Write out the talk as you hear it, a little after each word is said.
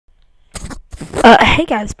Hey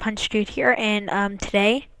guys, Punch Dude here, and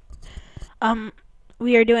today, um,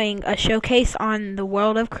 we are doing a showcase on the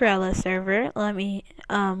World of Cruella server. Let me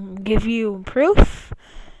give you proof.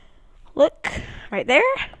 Look right there.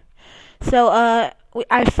 So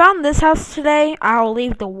I found this house today. I'll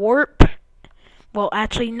leave the warp. Well,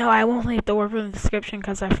 actually, no, I won't leave the warp in the description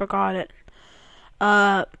because I forgot it.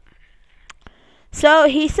 So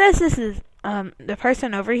he says this is the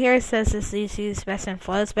person over here says this is best in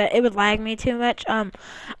flows, but it would lag me too much. I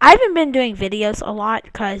haven't been doing videos a lot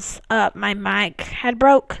because my mic had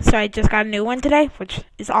broke, so I just got a new one today, which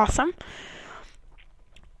is awesome.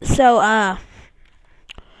 So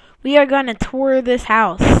we are gonna tour this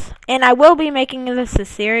house, and I will be making this a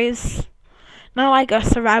series, not like a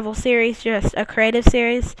survival series, just a creative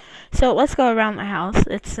series. So let's go around the house.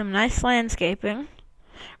 It's some nice landscaping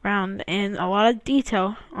around and a lot of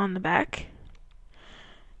detail on the back.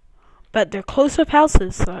 But they're close-up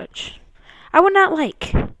houses, such I would not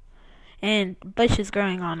like, and bushes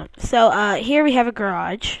growing on them. So here we have a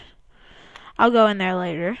garage. I'll go in there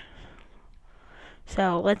later.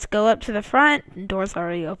 So let's go up to the front. Door's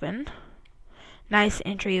already open. Nice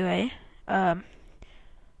entryway.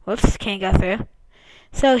 Whoops, can't go through.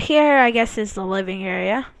 So here, I guess, is the living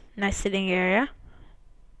area. Nice sitting area.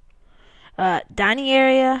 Dining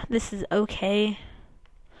area. This is okay.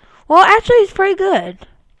 Well, actually, it's pretty good.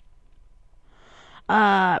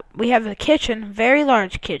 We have a kitchen, very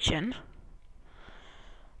large kitchen.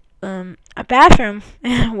 A bathroom.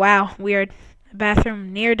 Wow, weird. A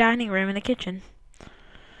bathroom near dining room and a kitchen.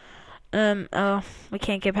 Oh, we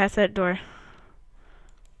can't get past that door.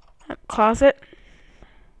 Closet.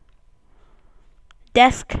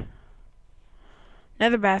 Desk.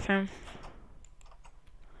 Another bathroom.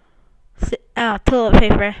 Toilet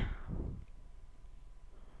paper.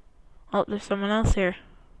 Oh, there's someone else here.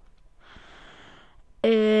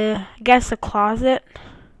 I guess a closet.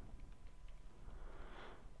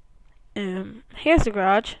 Here's the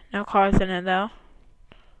garage. No cars in it though.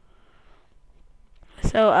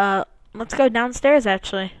 So let's go downstairs.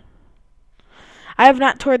 Actually, I have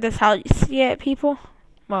not toured this house yet, people.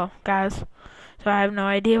 Well, guys. So I have no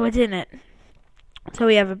idea what's in it. So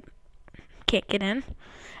we have can't get in.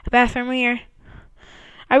 A bathroom here.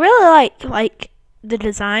 I really like the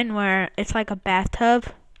design where it's like a bathtub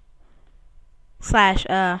slash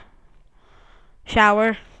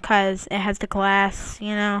shower, cause it has the glass,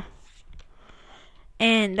 you know.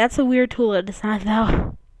 And that's a weird toilet design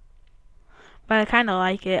though, but I kind of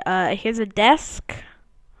like it. Here's a desk, I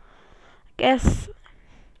guess.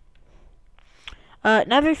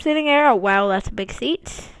 Another sitting area. Wow, that's a big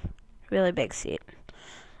seat, really big seat.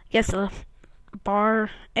 I guess a bar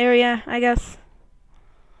area, I guess.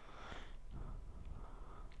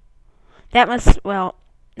 That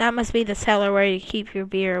must be the cellar where you keep your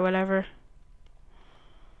beer or whatever.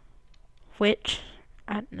 Which,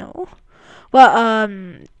 I don't know. Well,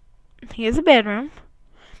 here's a bedroom.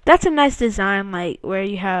 That's a nice design, like, where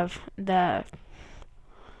you have the...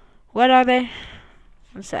 What are they?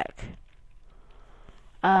 One sec.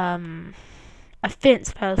 A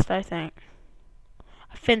fence post, I think.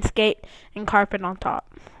 A fence gate and carpet on top.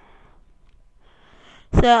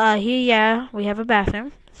 So, here, yeah, we have a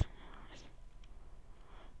bathroom.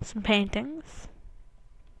 Some paintings.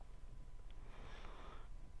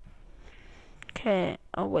 Okay.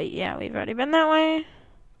 Oh, wait. Yeah, we've already been that way.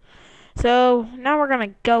 So, now we're going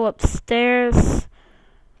to go upstairs.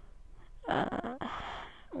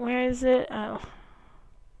 Where is it? Oh.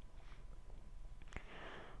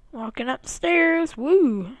 Walking upstairs.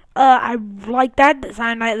 Woo. I like that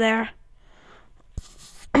design right there.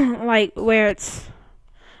 Like, where it's...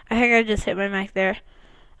 I think I just hit my mic there.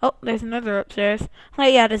 Oh, there's another upstairs.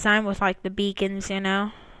 Like, yeah, design with, like, the beacons, you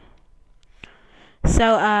know.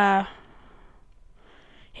 So,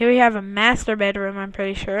 here we have a master bedroom, I'm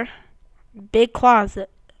pretty sure. Big closet.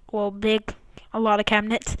 Well, a lot of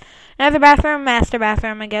cabinets. Another bathroom, master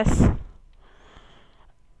bathroom, I guess.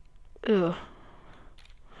 Ooh.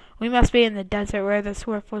 We must be in the desert where this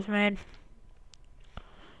warp was made.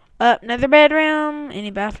 Another bedroom. Any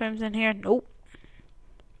bathrooms in here? Nope.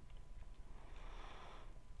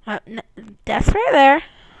 Desk right there.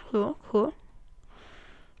 Cool.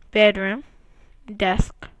 Bedroom.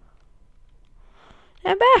 Desk.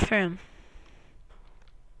 And bathroom.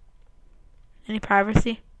 Any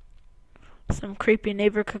privacy? Some creepy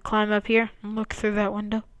neighbor could climb up here and look through that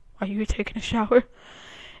window while you were taking a shower.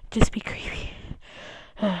 Just be creepy.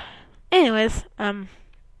 Anyways, I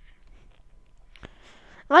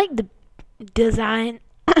like the design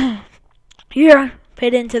here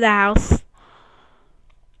fit into the house.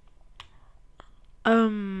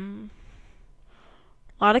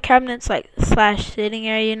 A lot of cabinets, like, slash sitting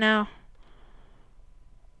area now.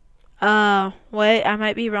 Wait, I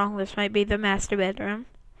might be wrong. This might be the master bedroom.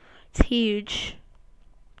 It's huge.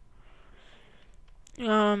 We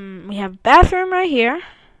have a bathroom right here.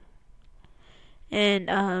 And,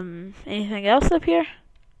 anything else up here?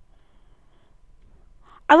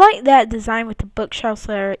 I like that design with the bookshelves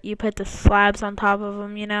where you put the slabs on top of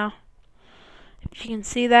them, you know? If you can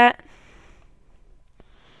see that.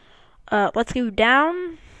 Let's go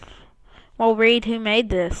down. We'll read who made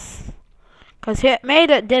this. Because who made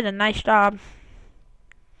it did a nice job.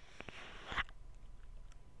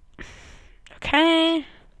 Okay.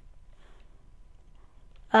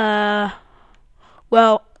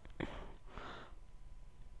 Well.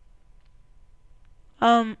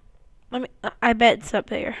 I bet it's up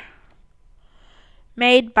there.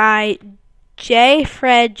 Made by J.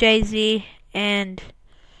 Fred, Jay-Z, and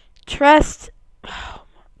Trust.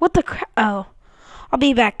 What the crap? Oh. I'll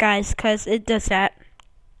be back, guys, because it does that.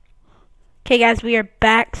 Okay, guys, we are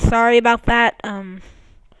back. Sorry about that.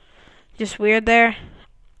 Just weird there.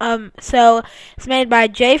 So it's made by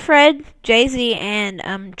J. Fred, Jay-Z,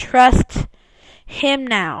 and Trust Him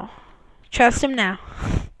Now. Trust Him Now.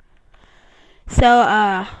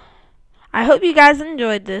 So, I hope you guys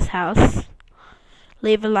enjoyed this house.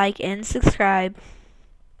 Leave a like and subscribe.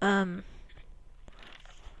 Bye.